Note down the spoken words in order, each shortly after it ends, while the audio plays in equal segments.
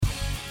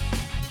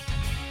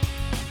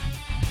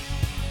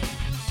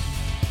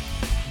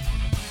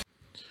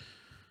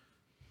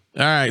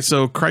All right,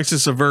 so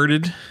crisis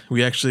averted.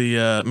 We actually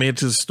made it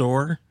to the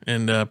store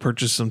and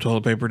purchased some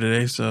toilet paper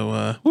today.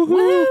 So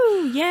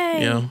Woo!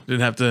 Yay! You know,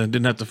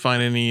 didn't have to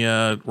find any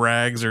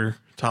rags or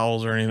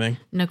towels or anything,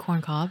 No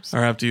corn cobs. or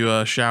have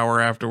to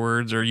shower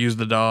afterwards or use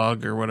the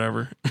dog or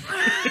whatever.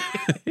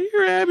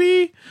 Here,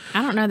 Abby.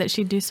 I don't know that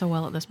she'd do so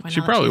well at this point.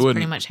 She now that probably she's wouldn't.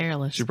 Pretty much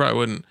hairless. She probably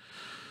wouldn't.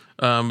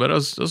 But I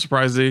was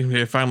surprised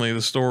finally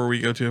the store we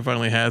go to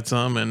finally had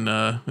some, and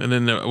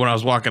then when I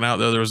was walking out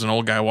there was an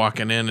old guy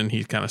walking in, and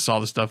he kind of saw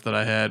the stuff that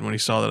I had. When he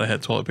saw that I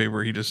had toilet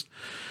paper, he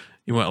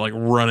went like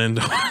running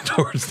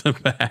towards the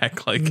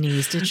back, like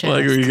knees to chest,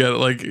 like we got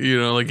like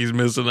he's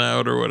missing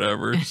out or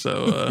whatever.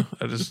 So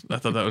I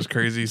thought that was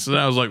crazy. So then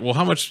I was like, well,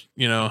 how much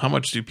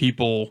do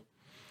people?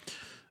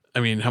 I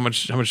mean, how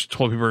much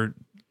toilet paper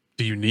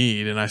do you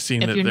need? And I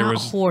seen that there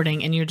was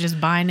hoarding and you're just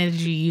buying it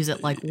as you use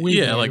it, like we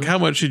do. like how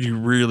much should you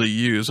really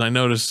use? I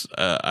noticed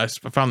I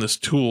found this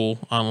tool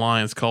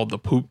online. It's called the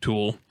poop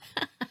tool.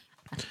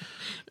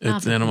 And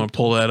I'm gonna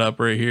pull that up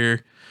right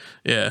here.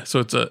 Yeah, so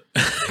it's a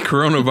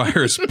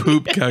coronavirus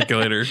poop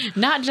calculator.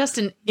 Not just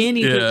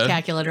any poop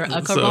calculator,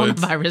 a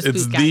coronavirus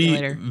poop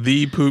calculator.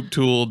 It's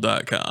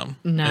thepooptool.com.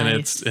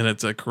 Nice. And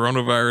it's a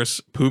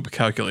coronavirus poop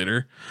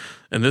calculator.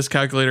 And this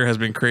calculator has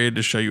been created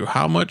to show you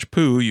how much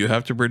poo you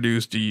have to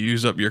produce to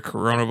use up your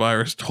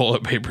coronavirus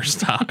toilet paper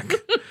stock.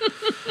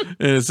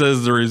 And it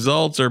says the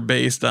results are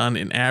based on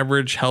an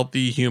average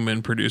healthy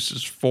human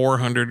produces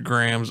 400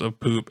 grams of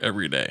poop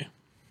every day.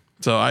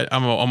 So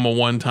I'm a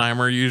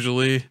one-timer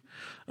usually.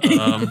 And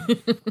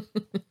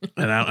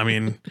I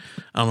mean,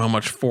 I don't know how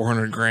much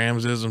 400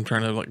 grams is. I'm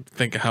trying to like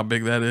think of how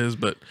big that is.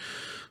 But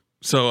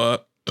so,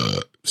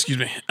 excuse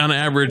me, on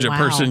average, a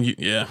person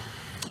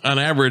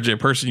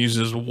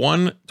uses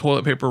one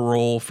toilet paper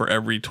roll for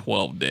every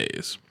 12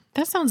 days.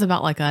 That sounds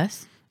about like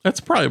us. That's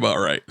probably about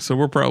right. So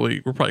we're probably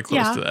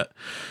close to that.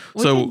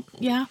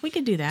 We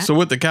could do that. So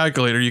with the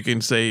calculator, you can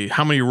say,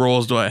 how many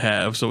rolls do I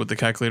have? So with the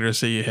calculator,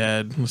 say you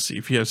had, let's see,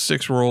 if you have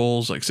 6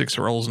 rolls, like 6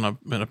 rolls in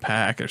a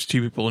pack, there's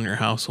 2 people in your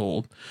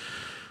household.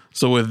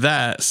 So with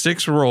that,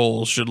 6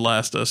 rolls should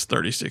last us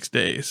 36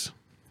 days.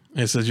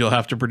 It says you'll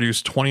have to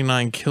produce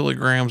 29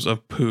 kilograms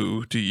of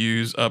poo to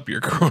use up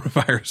your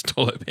coronavirus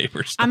toilet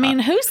paper stock. I mean,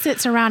 who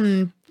sits around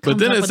and but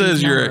then it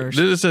says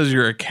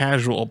you're a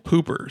casual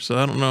pooper. So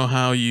I don't know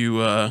how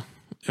you I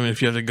mean,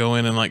 if you have to go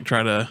in and like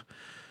try to,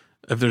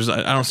 I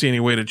don't see any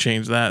way to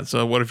change that.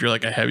 So what if you're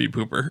like a heavy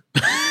pooper?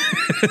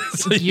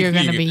 So you're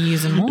going to be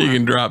using more. You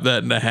can drop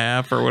that into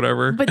half or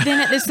whatever. But then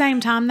at the same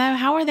time, though,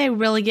 how are they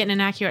really getting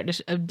an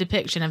accurate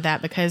depiction of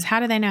that? Because how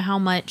do they know how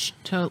much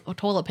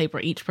toilet paper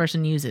each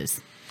person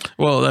uses?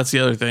 Well, that's the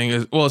other thing.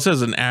 It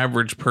says an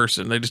average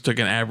person. They just took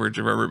an average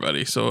of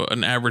everybody. So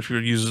an average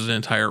person uses an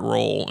entire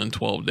roll in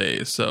 12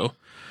 days. So,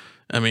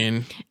 I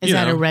mean, is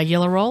that a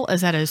regular roll?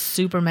 Is that a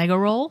super mega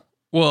roll?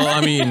 Well,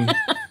 I mean,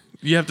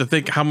 you have to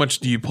think, how much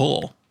do you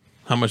pull?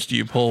 How much do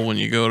you pull when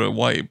you go to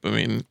wipe? I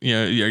mean,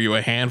 are you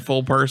a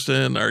handful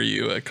person? Are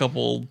you a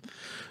couple?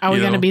 Are we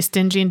going to be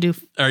stingy and do?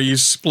 Are you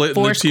splitting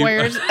 4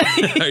 squares?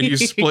 Are you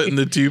splitting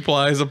the 2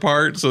 plies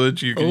apart so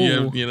that you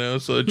can,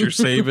 so that you're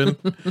saving,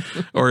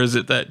 or is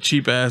it that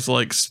cheap ass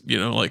like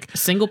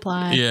single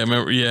ply? Yeah,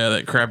 remember? Yeah,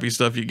 that crappy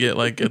stuff you get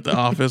like at the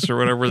office or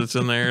whatever that's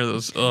in there.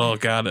 Those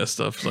that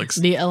stuff like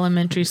the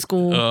elementary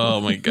school.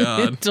 Oh my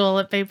god,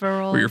 toilet paper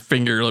roll. Where your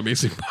finger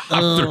basically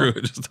pop through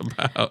it just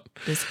about.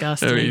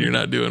 Disgusting. I mean, you're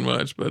not doing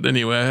much, but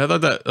anyway, I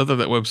thought that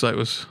website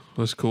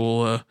was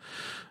cool.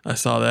 I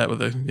saw that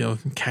with a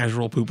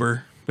casual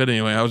pooper. But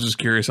anyway, I was just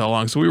curious how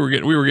long. So we were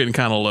getting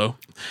kind of low.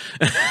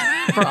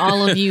 For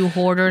all of you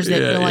hoarders that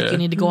feel like you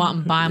need to go out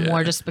and buy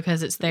more just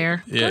because it's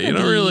there. Yeah, you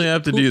don't really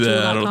have to do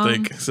that, I don't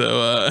think.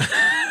 So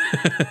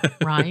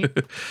right.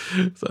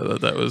 So I thought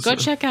that was go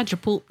check out your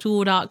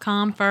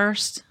pooptool.com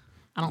first.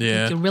 I don't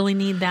think you really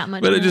need that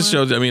much. But more. It just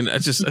shows. I mean, I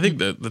think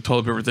the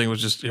toilet paper thing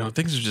was just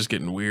things are just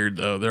getting weird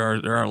though. There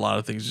are a lot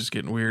of things just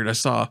getting weird. I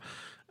saw.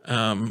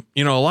 A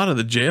lot of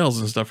the jails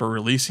and stuff are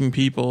releasing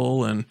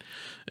people, and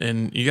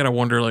you got to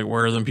wonder like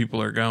where them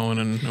people are going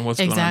and what's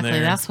going on there. Exactly,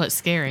 that's what's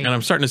scary. And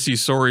I'm starting to see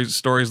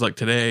stories like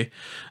today.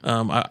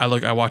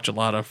 I watch a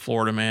lot of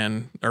Florida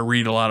Man, or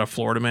read a lot of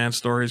Florida Man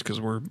stories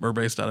because we're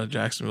based out of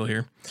Jacksonville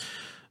here.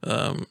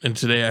 And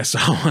today I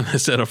saw one that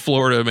said a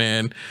Florida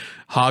man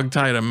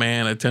hogtied a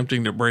man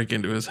attempting to break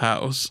into his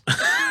house.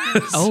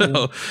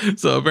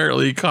 So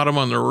apparently he caught him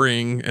on the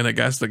ring, and I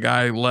guess the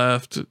guy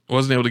left,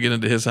 wasn't able to get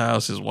into his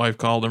house. His wife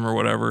called him or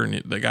whatever,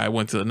 and the guy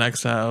went to the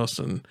next house,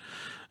 and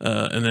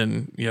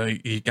then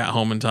he got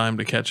home in time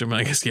to catch him, and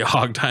I guess he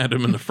hogtied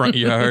him in the front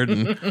yard.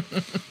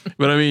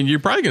 But I mean, you're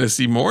probably going to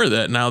see more of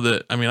that now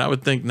that, I mean, I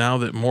would think now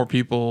that more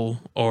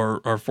people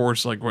are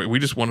forced, like we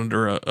just went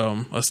under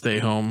a stay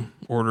home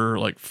order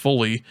like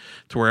fully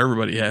to where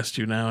everybody has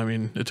to now. I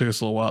mean, it took us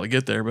a little while to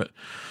get there, but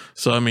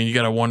so I mean, you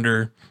got to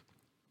wonder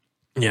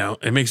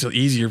it makes it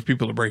easier for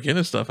people to break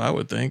into stuff, I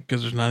would think,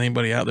 because there's not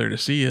anybody out there to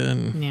see you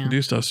and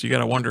do stuff. So you got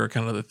to wonder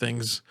kind of the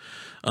things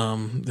that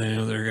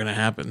are going to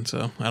happen.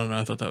 So I don't know.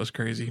 I thought that was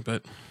crazy,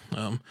 but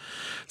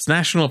it's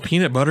National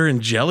Peanut Butter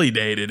and Jelly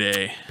Day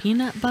today.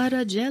 Peanut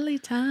butter jelly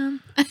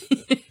time.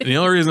 And the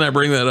only reason I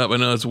bring that up, I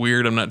know it's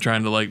weird. I'm not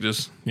trying to like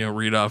just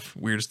read off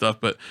weird stuff,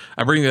 but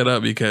I bring that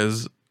up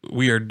because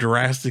we are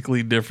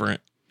drastically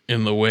different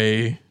in the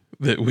way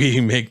that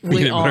we make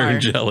peanut butter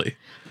and jelly.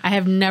 I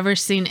have never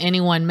seen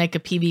anyone make a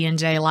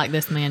PB&J like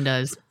this man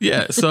does.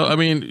 Yeah, so I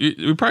mean,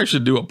 we probably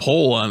should do a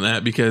poll on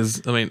that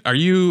because I mean, are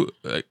you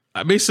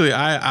basically?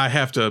 I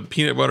have to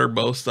peanut butter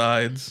both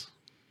sides.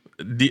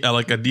 I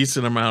like a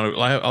decent amount of.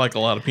 I like a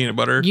lot of peanut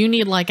butter. You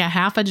need like a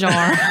half a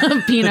jar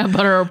of peanut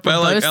butter for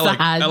both sides.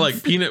 I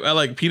like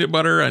peanut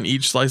butter on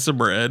each slice of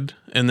bread,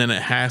 and then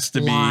it has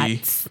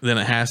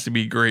to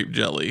be grape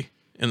jelly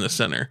in the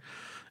center.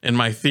 And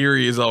my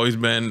theory has always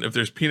been if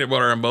there's peanut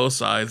butter on both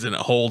sides, then it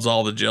holds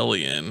all the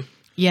jelly in.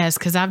 Yes,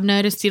 because I've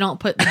noticed you don't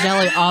put the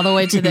jelly all the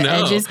way to the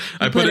edges. You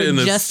I put it in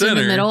the just center in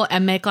the middle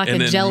and make like a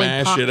jelly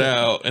pocket.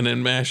 And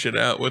then mash it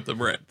out with the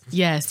bread.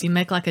 Yes, you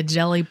make like a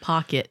jelly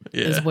pocket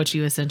is what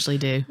you essentially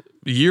do.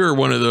 You're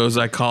one of those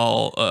I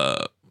call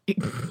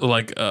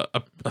like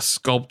a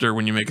sculptor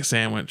when you make a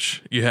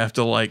sandwich. You have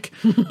to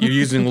you're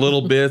using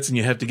little bits and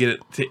you have to get it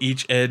to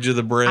each edge of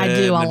the bread. I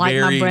do. I like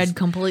my bread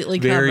completely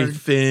very covered.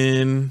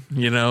 Thin,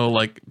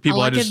 like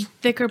people. I like a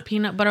thicker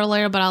peanut butter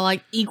layer, but I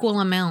like equal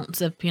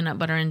amounts of peanut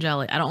butter and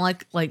jelly. I don't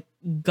like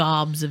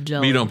gobs of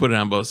jelly. But you don't put it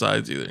on both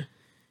sides either.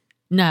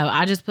 No,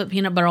 I just put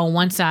peanut butter on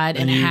one side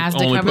and it has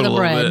to cover the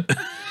bread.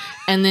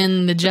 And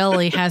then the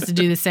jelly has to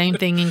do the same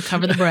thing and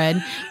cover the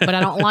bread, but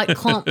I don't like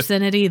clumps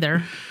in it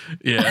either.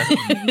 Yeah,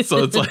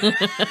 so it's like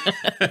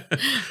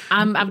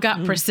I've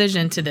got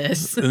precision to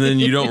this. And then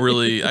you don't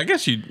really. I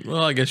guess you.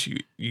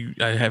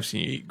 I have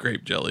seen you eat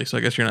grape jelly, so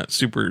I guess you're not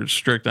super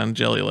strict on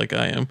jelly like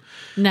I am.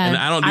 No, and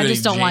I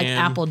just don't like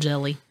apple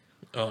jelly.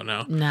 Oh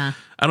no, nah.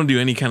 I don't do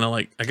any kind of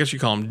I guess you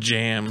call them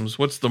jams.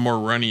 What's the more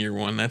runnier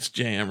one? That's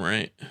jam,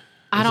 right?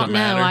 I don't know.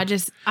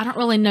 I don't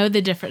really know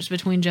the difference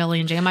between jelly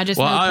and jam. I just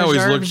know I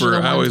always look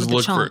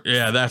for for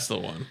that's the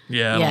one.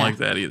 Yeah, I don't like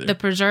that either. The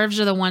preserves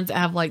are the ones that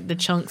have the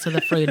chunks of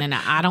the fruit in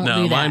it. I don't do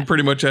that. Mine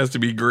pretty much has to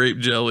be grape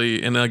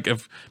jelly, and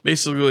if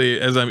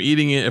basically as I'm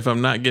eating it, if I'm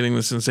not getting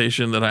the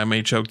sensation that I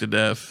may choke to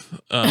death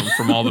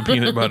from all the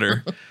peanut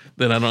butter,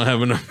 then I don't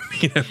have enough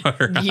peanut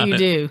butter. You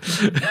do.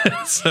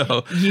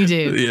 So you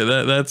do.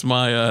 Yeah, that's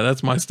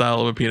my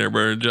style of a peanut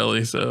butter and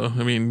jelly. So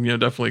I mean,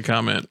 definitely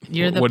comment.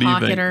 You're the what pocketer.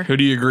 Do you think? Who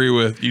do you agree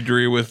with? You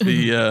agree with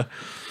the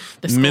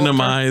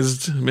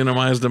minimized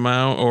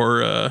amount,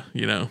 or are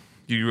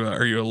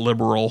you a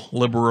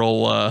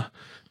liberal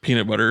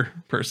peanut butter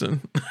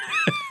person?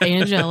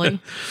 And jelly.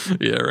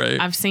 Yeah, right.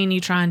 I've seen you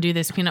try and do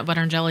this peanut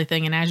butter and jelly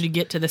thing, and as you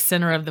get to the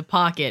center of the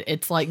pocket,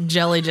 it's like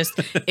jelly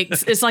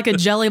it's like a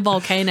jelly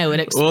volcano.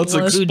 It explodes.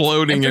 Well, it's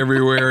exploding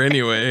everywhere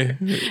anyway.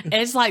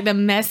 It's like the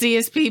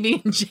messiest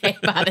PB&J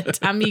by the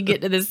time you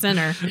get to the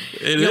center.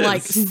 You're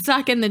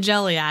sucking the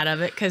jelly out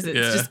of it because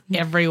it's just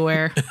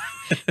everywhere.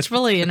 It's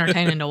really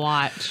entertaining to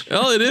watch.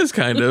 Well, it is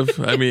kind of.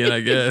 I mean, I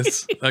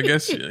guess,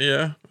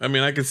 yeah. I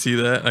mean, I could see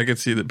that. I could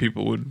see that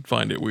people would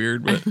find it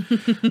weird, but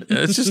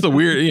it's just the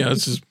weird,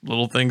 it's just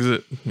little things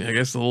that, I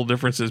guess, the little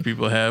differences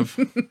people have.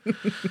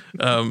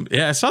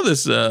 Yeah, I saw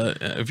this.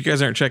 If you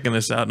guys aren't checking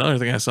this out, another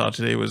thing I saw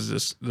today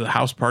was the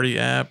House Party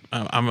app.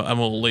 I'm a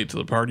little late to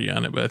the party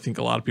on it, but I think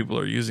a lot of people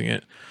are using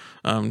it.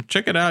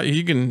 Check it out.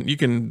 You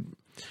can.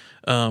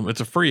 It's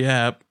a free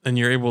app, and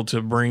you're able to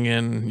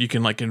you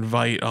can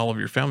invite all of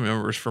your family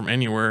members from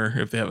anywhere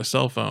if they have a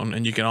cell phone,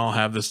 and you can all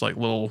have this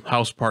little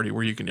house party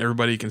where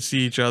everybody can see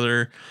each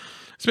other.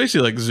 It's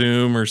basically like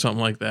Zoom or something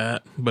like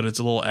that, but it's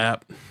a little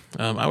app.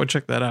 I would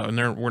check that out.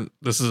 And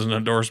this is an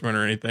endorsement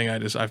or anything.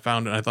 I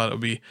found it. I thought it would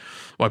be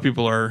why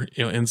people are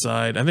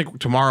inside. I think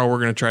tomorrow we're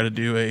going to try to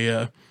do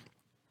a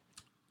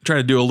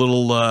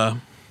little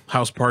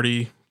house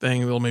party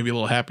thing, maybe a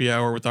little happy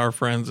hour with our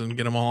friends and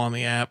get them all on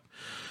the app.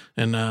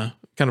 And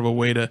kind of a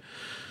way to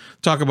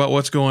talk about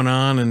what's going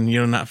on and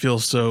not feel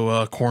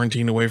so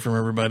quarantined away from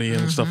everybody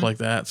and stuff like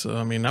that. So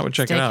I mean, I would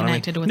check it out. I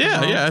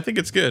think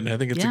it's good. I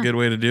think it's a good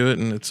way to do it,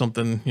 and it's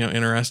something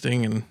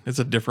interesting, and it's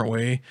a different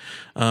way.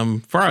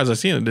 Far as I've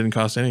seen, it didn't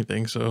cost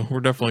anything, so we're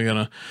definitely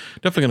gonna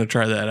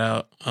try that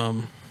out.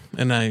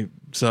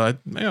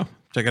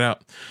 Check it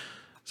out.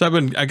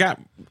 So I got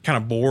kind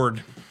of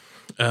bored.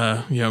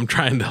 I'm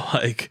trying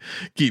to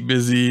keep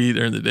busy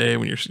during the day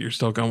when you're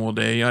still going all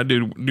day. I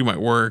do my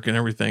work and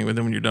everything, but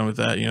then when you're done with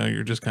that,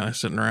 you're just kind of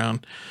sitting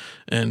around.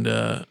 And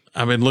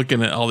I've been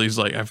looking at all these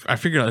I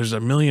figured out there's a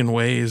million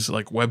ways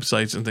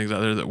websites and things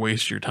out there that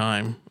waste your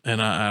time.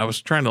 And I was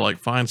trying to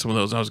find some of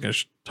those. I was going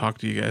to talk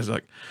to you guys,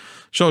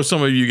 show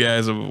some of you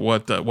guys of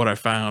what I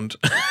found.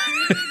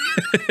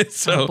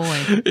 So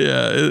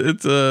yeah,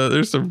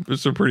 there's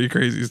some pretty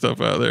crazy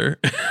stuff out there.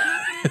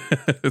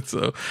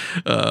 So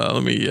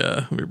let me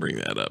bring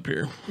that up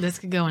here. This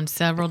could go in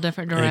several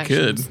different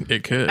directions.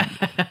 It could.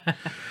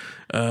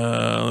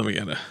 I'm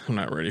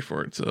not ready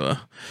for it. So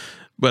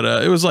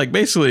But it was like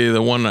basically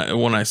the one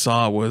I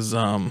saw was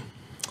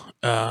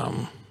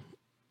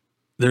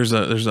there's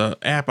a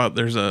app out,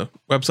 there's a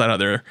website out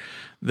there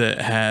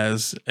that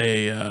has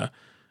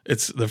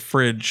it's the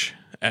Fridge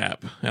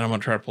app, and I'm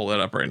gonna try to pull that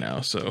up right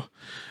now. So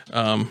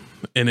and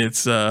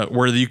it's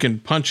where you can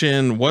punch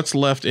in what's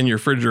left in your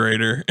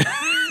refrigerator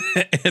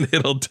and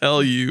it'll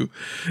tell you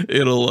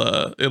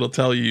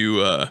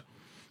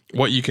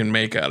what you can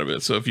make out of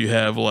it. So if you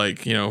have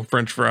like,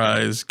 French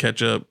fries,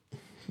 ketchup,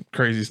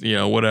 crazy,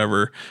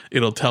 whatever,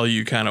 it'll tell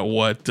you kind of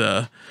what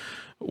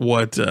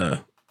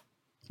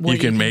you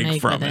can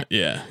make from it.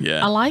 Yeah.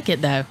 I like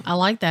it though. I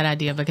like that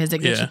idea because it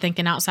gets you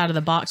thinking outside of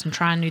the box and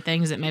trying new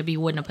things that maybe you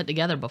wouldn't have put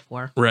together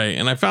before. Right.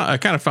 And I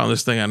kind of found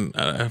this thing on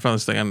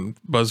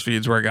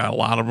BuzzFeed's where I got a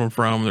lot of them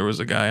from. There was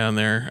a guy on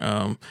there,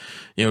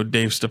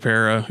 Dave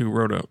Stapera, who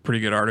wrote a pretty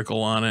good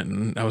article on it,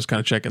 and I was kind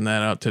of checking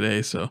that out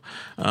today. So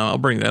I'll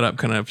bring that up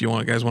kind of if you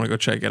guys want to go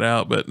check it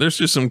out. But there's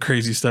just some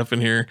crazy stuff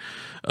in here.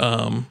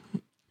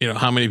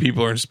 How many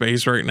people are in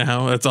space right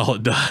now? That's all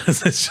it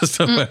does. It's just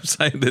a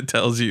website that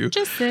tells you.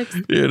 Just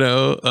 6. There's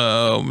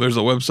a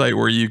website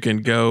where you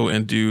can go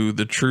and do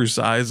the true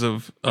size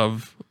of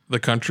the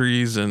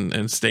countries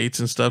and states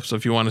and stuff. So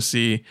if you want to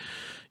see,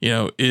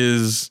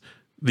 is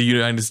the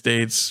United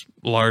States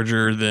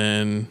larger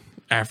than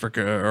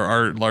Africa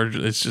or larger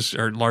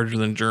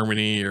than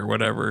Germany or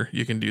whatever,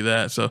 you can do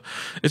that. So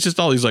it's just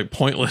all these like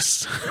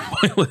pointless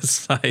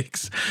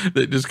sites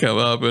that just come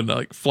up, and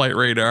like Flight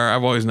Radar.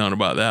 I've always known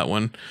about that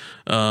one.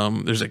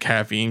 There's a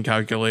caffeine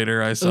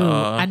calculator I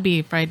saw. Ooh, I'd be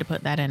afraid to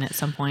put that in at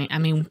some point. I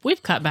mean,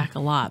 we've cut back a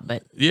lot,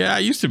 but yeah, I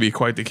used to be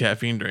quite the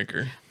caffeine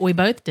drinker. We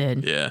both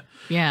did. Yeah.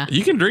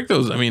 You can drink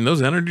those. I mean,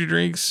 those energy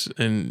drinks,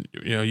 and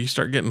you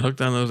start getting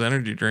hooked on those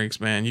energy drinks,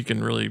 man. You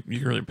can really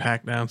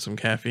pack down some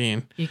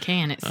caffeine. You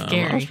can. It's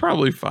scary. It's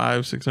probably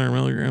 500-600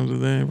 milligrams a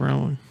day,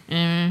 probably.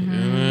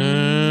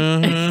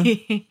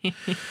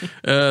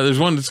 There's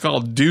one that's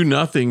called "Do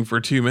Nothing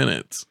for 2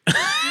 minutes."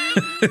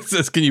 It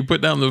says, "Can you put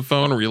down the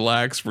phone and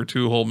relax for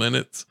 2 whole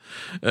minutes?"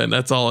 And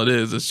that's all it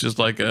is. It's just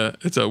like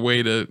it's a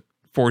way to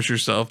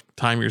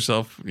time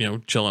yourself,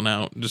 chilling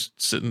out, just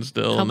sitting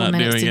still, and not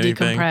doing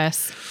anything.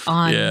 Decompress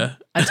on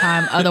a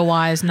time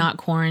otherwise not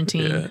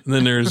quarantined. Yeah. And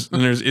then there's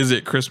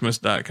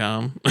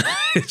isitchristmas.com.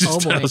 It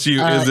just tells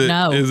you is it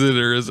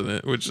or isn't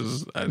it, which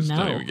is I just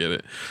don't even get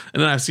it.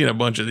 And then I've seen a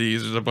bunch of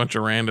these. There's a bunch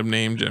of random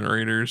name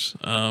generators.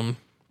 You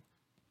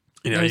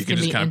can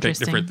just kind of pick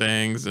different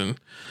things, and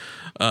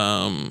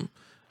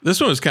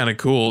this one is kind of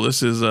cool.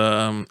 This is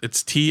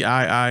it's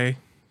TII.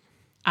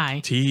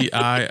 TIII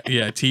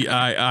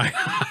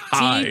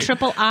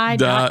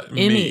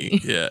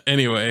TIII.me. Yeah.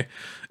 Anyway,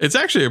 it's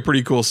actually a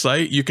pretty cool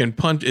site. You can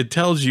it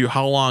tells you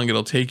how long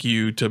it'll take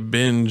you to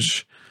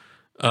binge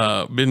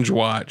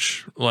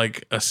watch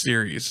like a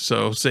series.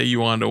 So say you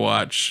wanted to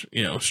watch,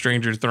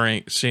 Stranger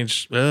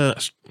Things,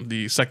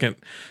 the second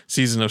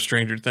season of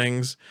Stranger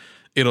Things.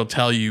 It'll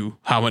tell you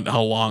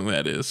how long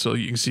that is. So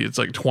you can see it's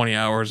like 20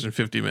 hours and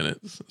 50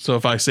 minutes. So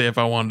if I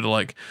wanted to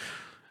like,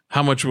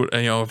 how much would,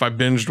 if I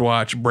binged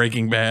watch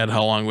Breaking Bad,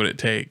 how long would it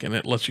take? And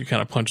it lets you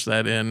kind of punch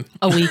that in.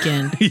 A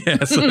weekend.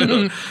 Yeah.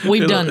 So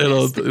We've done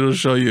this. It'll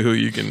show you who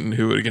it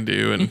can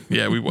do. And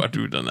yeah, we've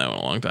done that one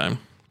a long time.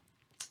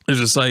 There's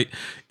a site,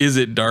 is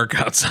it dark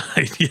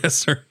outside?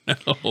 Yes or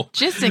no?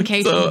 Just in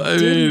case you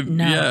didn't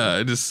know.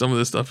 Yeah, just some of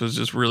this stuff is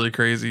just really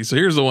crazy. So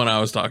here's the one I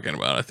was talking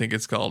about. I think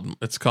it's called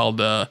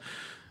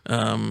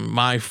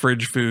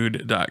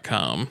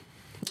myfridgefood.com.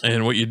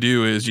 And what you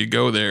do is you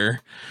go there.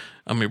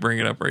 Let me bring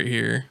it up right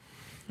here.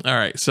 All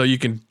right, so you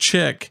can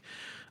check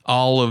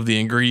all of the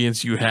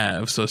ingredients you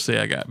have. So say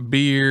I got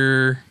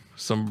beer,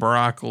 some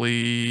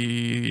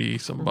broccoli,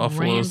 some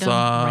buffalo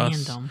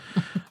sauce.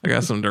 I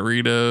got some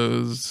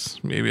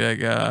Doritos. Maybe I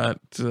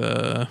got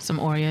some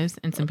Oreos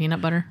and some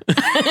peanut butter.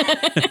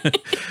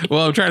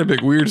 Well, I'm trying to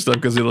pick weird stuff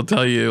because it'll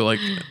tell you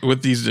like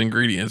with these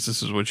ingredients,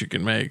 this is what you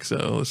can make.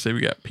 So let's say we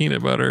got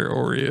peanut butter,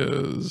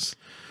 Oreos,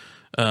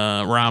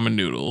 ramen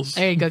noodles.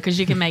 There you go, because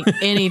you can make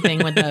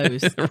anything with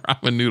those.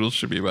 Ramen noodles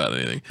should be about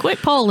anything.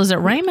 Quick poll: is it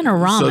ramen or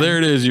ramen? So there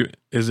it is.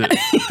 Is it?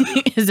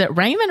 Is it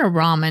ramen or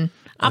ramen?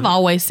 I've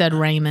always said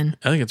ramen.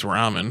 I think it's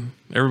ramen.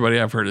 Everybody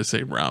I've heard it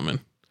say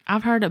ramen.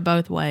 I've heard it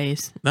both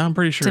ways. No, I'm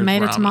pretty sure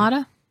tomato, it's ramen.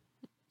 tomato?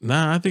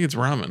 No, I think it's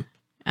ramen.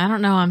 I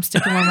don't know. I'm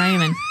sticking with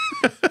ramen.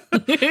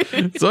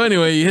 So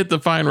anyway, you hit the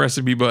find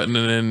recipe button,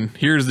 and then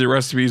here's the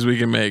recipes we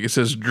can make. It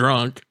says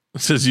drunk.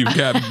 It says you've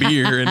got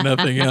beer and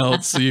nothing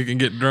else, so you can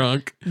get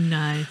drunk.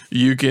 Nice.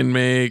 You can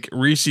make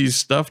Reese's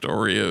stuffed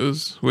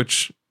Oreos,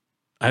 which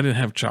I didn't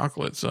have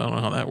chocolate, so I don't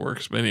know how that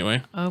works. But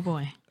anyway. Oh,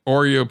 boy.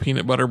 Oreo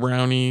peanut butter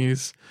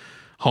brownies,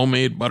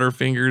 homemade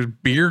Butterfingers,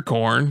 beer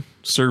corn.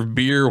 Serve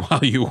beer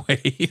while you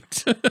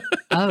wait.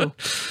 Oh.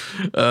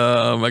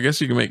 I guess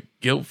you can make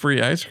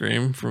guilt-free ice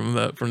cream from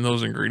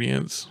those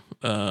ingredients.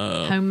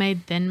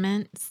 Homemade Thin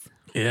Mints.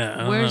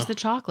 Yeah. Where's the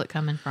chocolate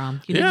coming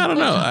from? I don't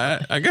know.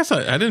 I guess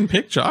I didn't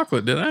pick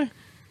chocolate, did I?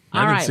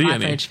 All right, my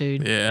fridge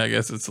food. Yeah, I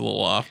guess it's a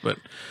little off, but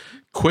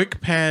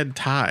Quick Pad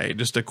Thai,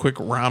 just a quick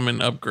ramen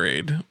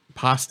upgrade.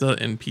 Pasta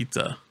and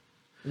pizza.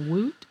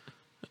 Woot.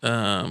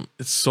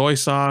 It's soy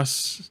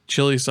sauce,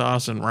 chili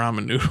sauce, and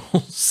ramen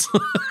noodles.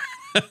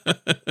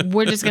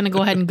 We're just going to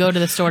go ahead and go to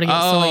the store to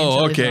get soy and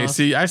chili okay. sauce.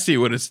 See, I see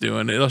what it's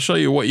doing. It'll show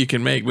you what you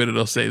can make, but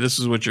it'll say this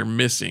is what you're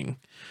missing.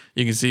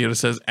 You can see it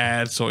says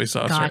add soy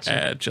sauce or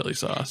add chili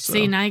sauce. So.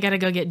 See, now you got to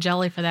go get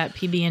jelly for that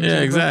PB&J.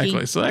 Yeah, exactly.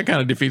 Rookie. So that kind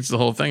of defeats the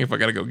whole thing if I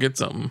got to go get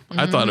something.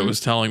 I thought it was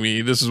telling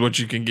me this is what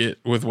you can get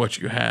with what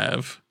you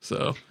have.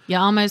 So you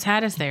almost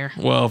had us there.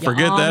 Well,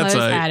 forget that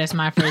site. Almost had us,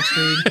 my first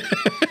food.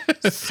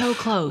 So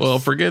close. Well,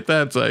 forget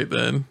that site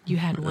then. You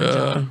had one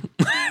job.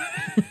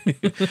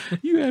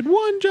 You had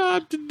one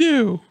job to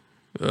do.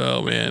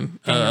 Oh man.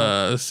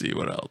 Let's see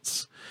what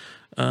else.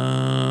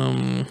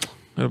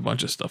 I have a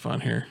bunch of stuff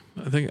on here.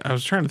 I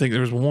was trying to think.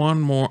 There was one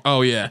more.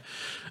 Oh yeah,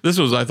 this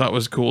was I thought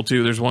was cool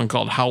too. There's one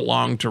called "How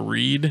Long to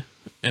Read,"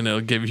 and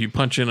it'll give you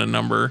punch in a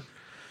number,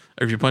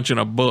 or if you punch in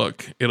a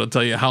book, it'll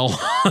tell you how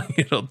long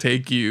it'll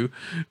take you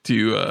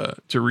to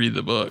read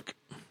the book.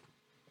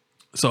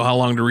 So how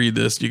long to read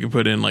this? You can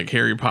put in like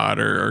Harry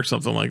Potter or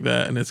something like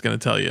that, and it's going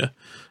to tell you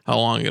how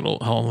long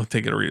it'll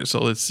take it to read it. So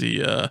let's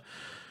see.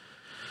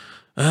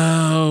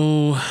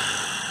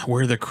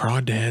 Where the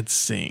Crawdads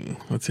Sing.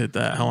 Let's hit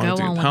that. How long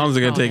is it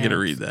going to take you to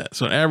read that?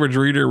 So an average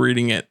reader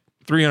reading at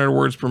 300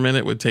 words per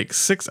minute would take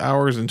 6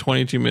 hours and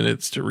 22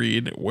 minutes to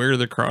read Where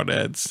the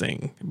Crawdads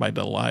Sing by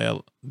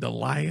Delia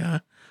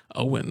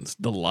Owens.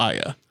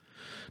 Delia.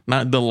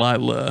 Not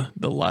Delilah.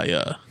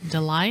 Delia.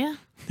 Delia?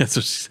 That's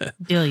what she said.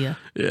 Delia.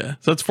 Yeah.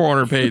 So that's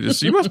 400 pages.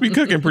 So you must be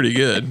cooking pretty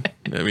good.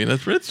 I mean,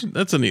 that's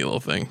a neat little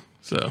thing.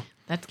 So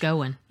that's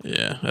going.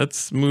 Yeah,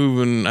 that's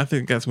moving. I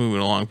think that's moving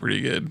along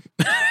pretty good.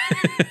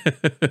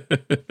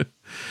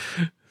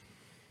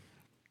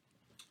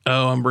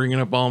 Oh, I'm bringing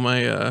up all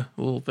my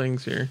little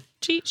things here.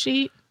 Cheat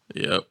sheet.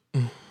 Yep.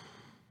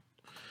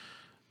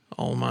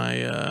 All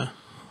my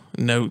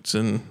notes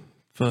and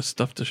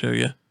stuff to show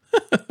you.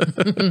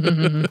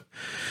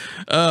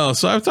 Oh,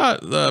 so I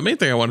thought the main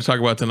thing I want to talk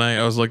about tonight,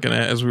 I was looking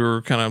at as we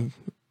were kind of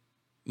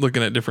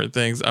looking at different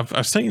things.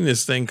 I've seen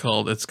this thing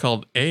called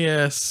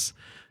ASMR,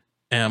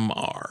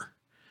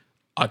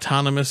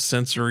 Autonomous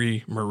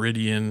Sensory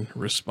Meridian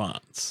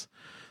Response.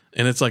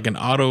 And it's like an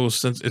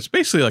it's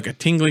basically like a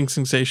tingling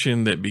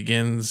sensation that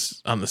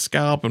begins on the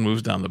scalp and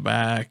moves down the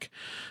back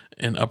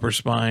and upper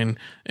spine.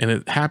 And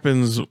it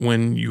happens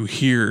when you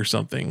hear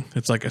something.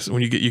 It's like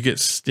when you get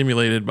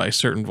stimulated by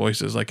certain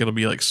voices, like it'll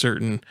be like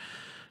certain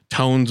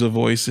tones of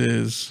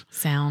voices,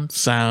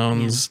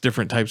 sounds,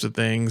 different types of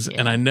things. Yeah.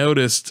 And I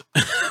noticed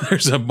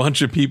there's a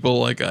bunch of people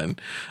like on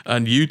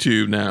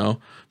YouTube now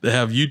that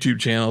have YouTube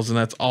channels, and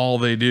that's all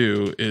they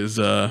do is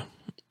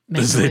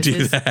they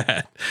do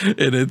that.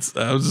 And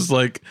I was just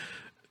like,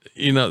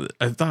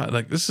 I thought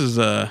like this is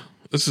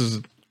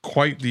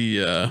quite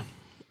the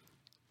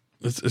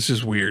it's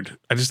just weird.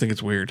 I just think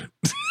it's weird.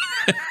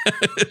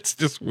 It's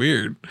just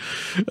weird.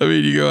 I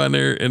mean, you go on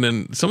there and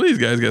then some of these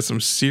guys got some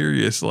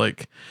serious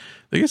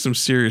they get some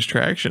serious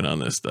traction on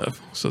this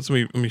stuff. So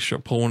let me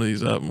pull one of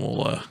these up and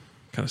we'll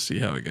kind of see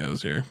how it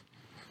goes here.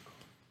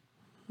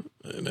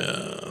 And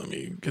let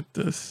me get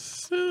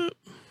this up.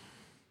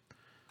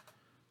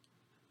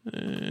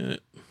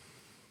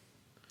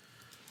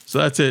 So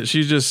that's it.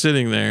 She's just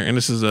sitting there, and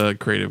this is a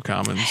Creative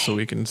Commons, so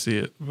we can see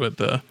it. But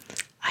are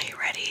you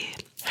ready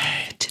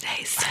for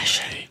today's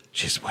session?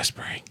 She's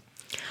whispering.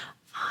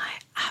 I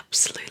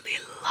absolutely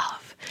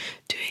love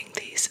doing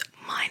these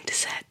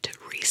mindset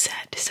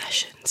reset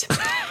sessions.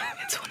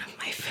 It's one of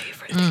my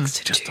favorite things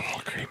to just do. A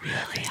little creepy.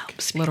 It really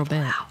helps little people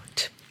bit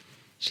out.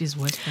 She's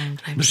whispering.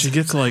 But she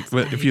gets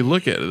but if you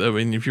look at it, I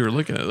mean, if you were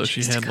looking at it,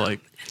 she had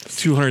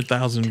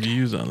 200,000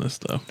 views on this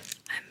stuff.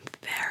 I'm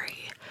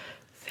very,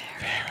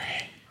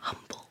 very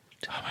humbled.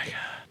 Oh my God.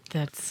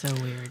 That's so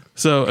weird.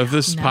 So if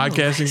this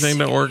podcasting thing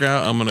don't work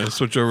out, I'm going to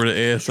switch over to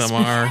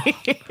ASMR.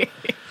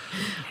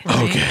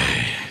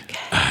 Okay.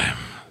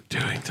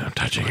 I'm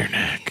touching your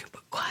neck.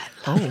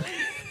 Oh.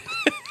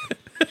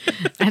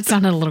 That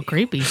sounded a little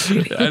creepy.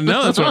 I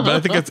know that's what, but I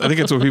think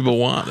it's what people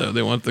want though.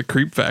 They want the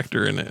creep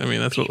factor in it. I mean,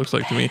 that's what it looks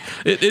like to me.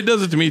 It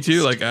does it to me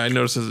too. Like I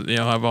notice,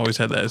 I've always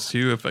had that as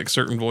too. If like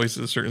certain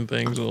voices, certain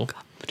things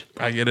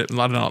I get it.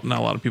 Not a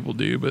lot of people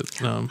do,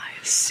 but I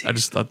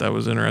just thought that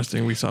was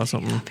interesting. We saw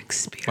something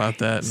about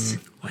that, and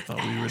I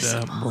thought we would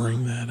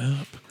bring that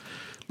up.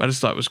 But I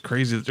just thought it was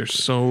crazy that there's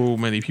so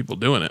many people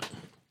doing it.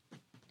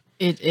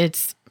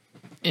 It's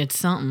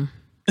something.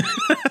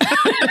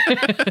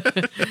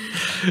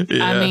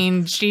 Yeah. I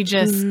mean, she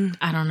just,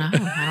 I don't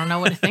know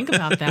what to think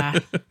about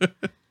that.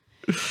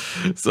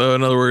 So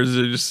in other words,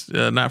 it's just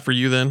not for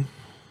you then?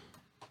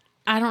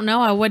 I don't know.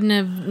 I wouldn't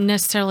have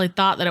necessarily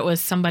thought that it was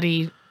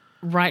somebody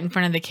right in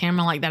front of the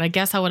camera like that. I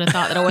guess I would have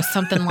thought that it was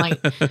something like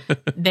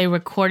they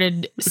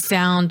recorded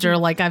sounds, or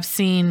like I've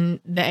seen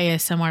the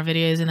ASMR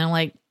videos and they're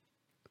like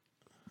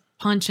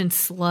punching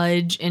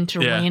sludge into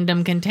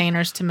random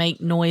containers to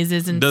make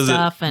noises and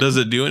stuff. Does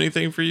it do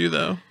anything for you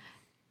though?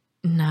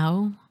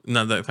 No.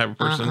 Not that type of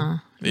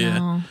person. Yeah.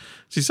 No.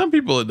 See, some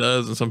people it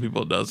does and some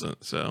people it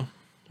doesn't. So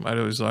I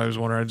always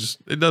wonder.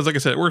 It does, like I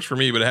said, it works for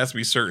me, but it has to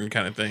be certain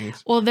kind of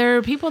things. Well, there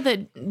are people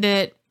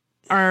that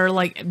are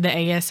like the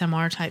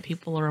ASMR type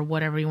people or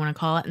whatever you want to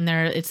call it, and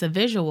it's a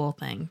visual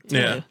thing too.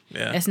 Yeah,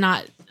 yeah. It's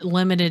not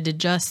limited to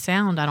just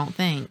sound, I don't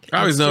think. I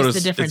always It's just notice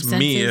the different it's senses.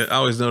 me. I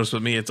always notice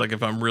with me, it's like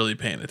if I'm really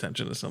paying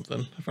attention to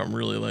something, if I'm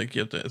really like,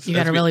 you have to. You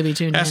got to really be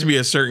tuned It has in. to be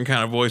a certain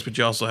kind of voice, but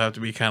you also have to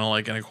be kind of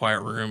like in a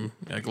quiet room,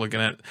 like looking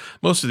at.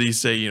 Most of these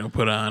say,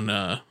 put on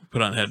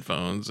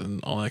headphones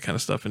and all that kind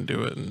of stuff and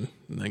do it, and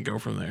then go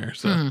from there.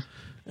 So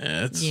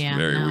yeah, it's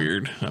very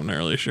weird. I'm not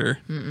really sure.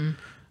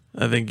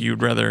 I think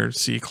you'd rather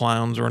see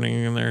clowns running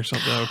in there or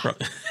something. I would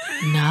probably.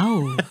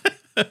 No.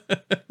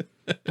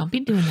 Don't be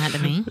doing that to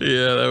me.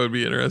 Yeah, that would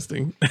be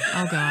interesting.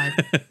 Oh, God.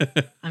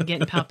 I'm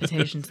getting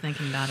palpitations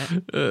thinking about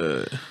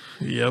it.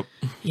 Yep.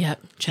 Yep.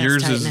 Chest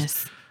Yours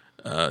tightness.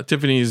 is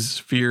Tiffany's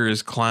fear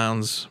is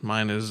clowns.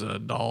 Mine is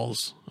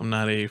dolls. I'm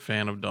not a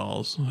fan of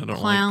dolls. I don't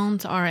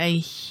Clowns are a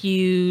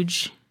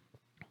huge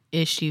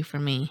issue for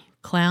me.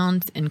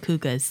 Clowns and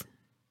kukas.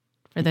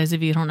 For those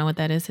of you who don't know what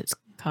that is, it's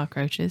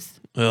cockroaches.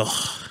 Ugh.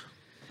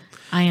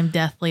 I am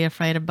deathly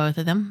afraid of both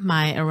of them.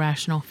 My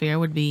irrational fear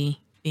would be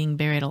being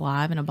buried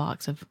alive in a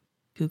box of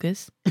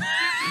kukas.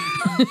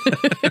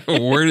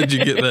 Where did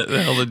you get that?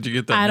 The hell did you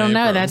get that? I don't name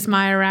know. from? That's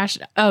my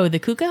irrational. Oh, the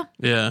kuka?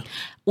 Yeah.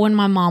 When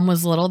my mom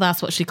was little,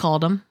 that's what she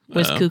called them,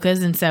 was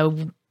kukas. And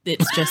so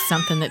it's just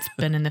something that's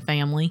been in the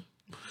family.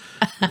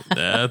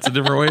 That's a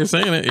different way of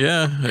saying it.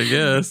 Yeah, I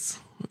guess.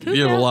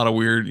 You have a lot of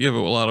weird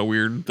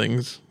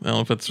things. I don't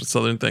know if it's a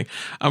southern thing.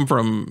 I'm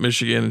from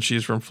Michigan and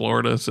she's from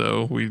Florida,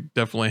 so we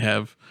definitely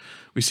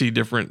we see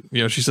different,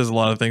 she says a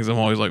lot of things. I'm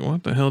always like,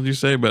 what the hell did you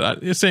say?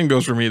 But the same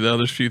goes for me, though.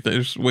 There's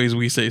there's ways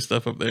we say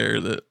stuff up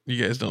there that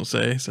you guys don't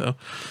say. So,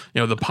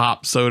 the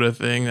pop soda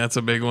thing, that's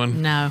a big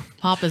one. No,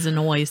 pop is a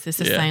noise.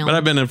 This is sound. But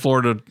I've been in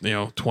Florida,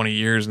 20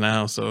 years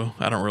now. So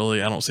I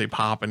don't say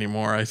pop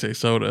anymore. I say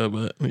soda.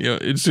 But,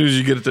 as soon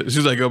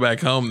as I go back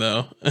home,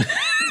 though,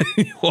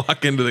 you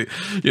walk into the,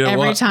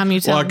 Every time you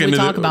talk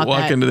about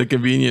walk that. into the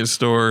convenience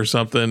store or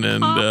something.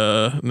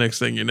 And next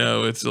thing you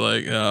know, it's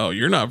like, oh,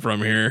 you're not from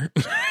here.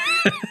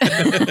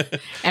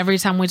 Every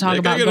time we talk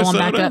about get a going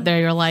back soda? up there,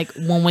 you're like,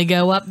 when we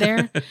go up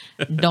there,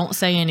 don't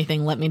say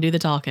anything. Let me do the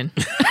talking.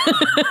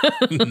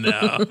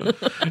 No,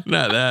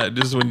 not that.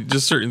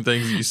 Just certain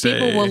things you say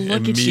People will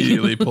look at you.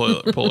 immediately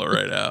pull it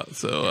right out.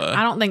 So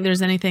I don't think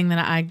there's anything that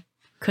I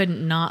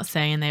couldn't not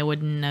say and they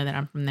wouldn't know that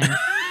I'm from there.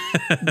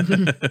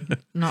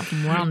 Not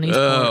from where on these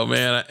oh parts.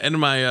 man, in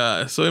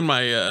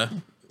my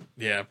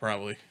yeah,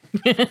 probably.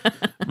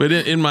 But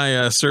in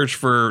my search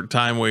for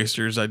time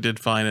wasters, I did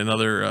find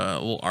another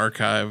little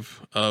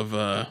archive of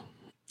I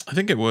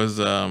think it was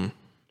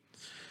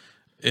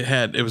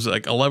it was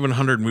like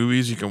 1,100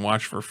 movies you can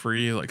watch for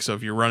free. Like, so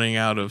if you're running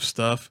out of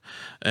stuff,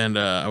 and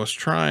I was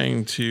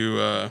trying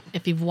to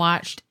If you've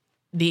watched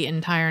the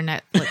entire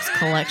Netflix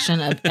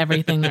collection of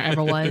everything there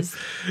ever was.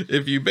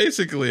 if you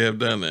basically have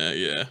done that,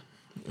 yeah.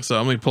 So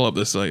I'm gonna pull up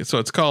this site. So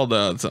it's called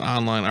it's an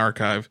online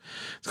archive.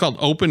 It's called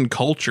Open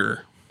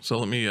Culture. So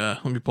let me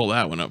pull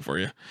that one up for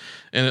you.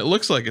 And it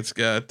looks like it's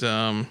got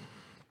That's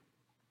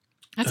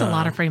a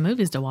lot of free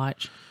movies to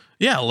watch.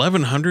 yeah,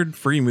 1,100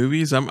 free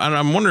movies. I'm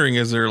wondering,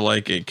 is there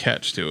like a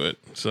catch to it?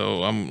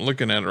 So I'm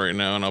looking at it right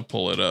now and I'll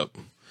pull it up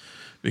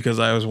because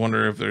I was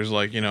wondering if there's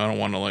like, I don't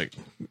want to like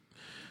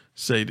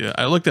say,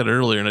 I looked at it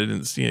earlier and I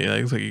didn't see anything. It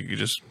looks like you could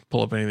just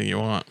pull up anything you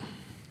want.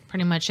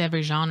 Pretty much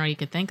every genre you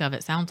could think of,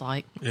 it sounds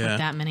like. Yeah. With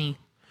that many.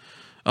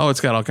 Oh,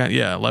 it's got all kinds.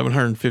 Yeah,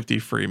 1,150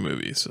 free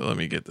movies. So let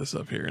me get this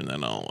up here, and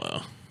then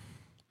I'll.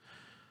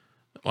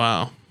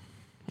 Wow.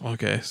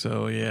 Okay,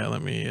 so yeah,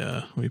 let me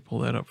pull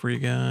that up for you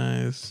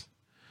guys.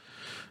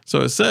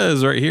 So it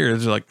says right here,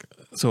 it's like,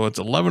 so it's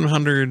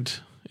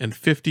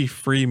 1,150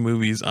 free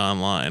movies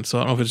online. So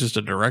I don't know if it's just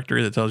a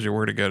directory that tells you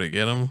where to go to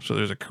get them. So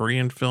there's a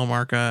Korean film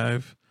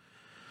archive,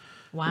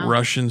 Wow.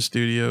 Russian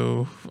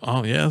studio.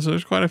 Oh yeah, so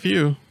there's quite a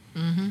few.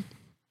 Mm-hmm.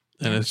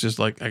 And it's just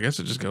like, I guess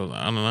it just goes on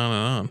and on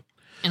and on.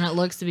 And it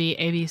looks to be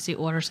ABC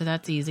order, so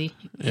that's easy.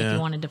 If Yeah. you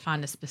wanted to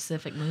find a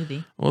specific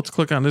movie. Well, let's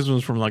click on this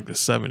one's from like the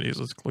 70s.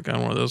 Let's click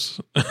on one of those.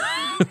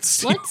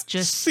 Let's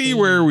just see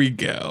where we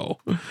go.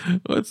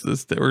 What's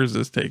this? Where does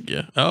this take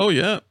you? Oh,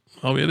 yeah.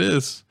 Oh, it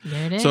is.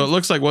 There it is. So it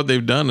looks like what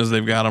they've done is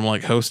they've got them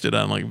like hosted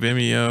on like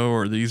Vimeo,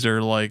 or these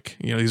are like,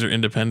 these are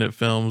independent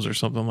films or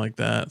something like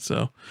that.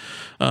 So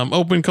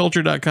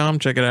openculture.com,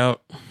 check it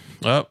out.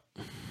 Oh,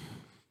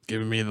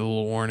 giving me the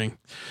little warning.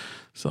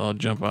 So I'll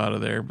jump out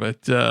of there. But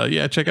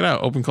yeah, check it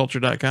out.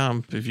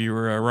 Openculture.com if you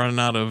were running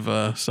out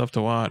of stuff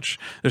to watch.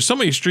 There's so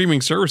many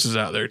streaming services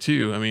out there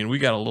too. I mean, we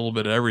got a little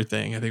bit of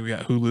everything. I think we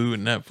got Hulu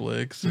and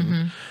Netflix.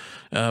 And,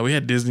 we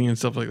had Disney and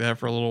stuff like that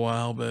for a little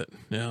while. But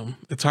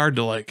it's hard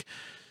to like,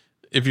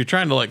 if you're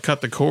trying to like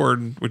cut the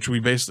cord, which we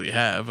basically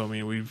have. I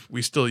mean,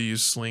 we still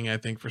use Sling, I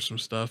think, for some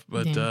stuff.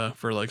 But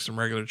for like some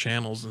regular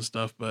channels and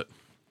stuff. But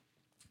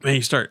man,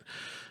 you start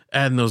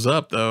adding those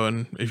up though,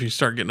 and if you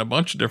start getting a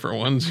bunch of different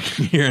ones,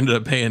 you end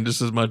up paying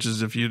just as much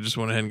as if you just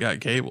went ahead and got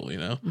cable,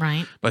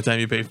 Right. by the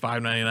time you pay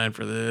 $5.99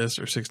 for this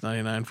or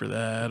 $6.99 for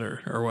that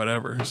or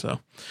whatever.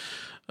 So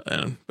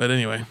but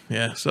anyway,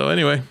 yeah, so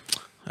anyway,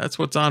 that's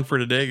what's on for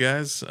today,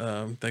 guys.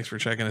 Thanks for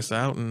checking us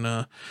out,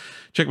 and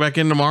check back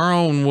in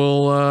tomorrow, and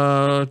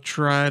we'll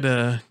try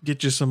to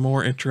get you some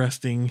more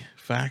interesting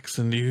facts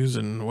and news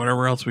and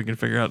whatever else we can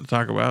figure out to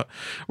talk about.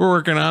 We're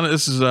working on it.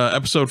 This is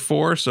episode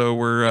 4, so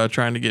we're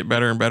trying to get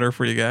better and better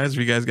for you guys. If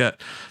you guys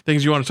got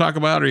things you want to talk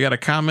about or you got a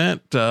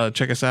comment,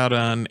 check us out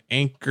on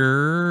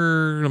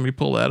Anchor. Let me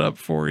pull that up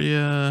for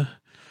you.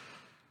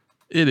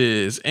 It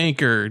is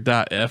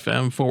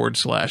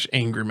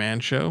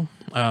anchor.fm/angrymanshow.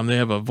 They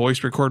have a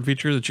voice record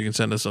feature that you can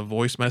send us a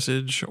voice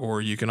message, or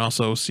you can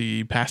also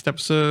see past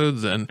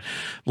episodes and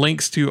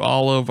links to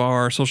all of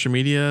our social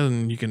media,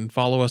 and you can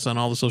follow us on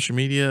all the social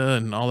media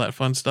and all that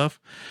fun stuff.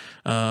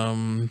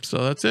 So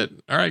that's it.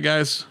 All right,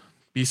 guys,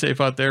 be safe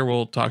out there.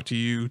 We'll talk to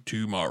you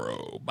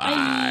tomorrow.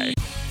 Bye.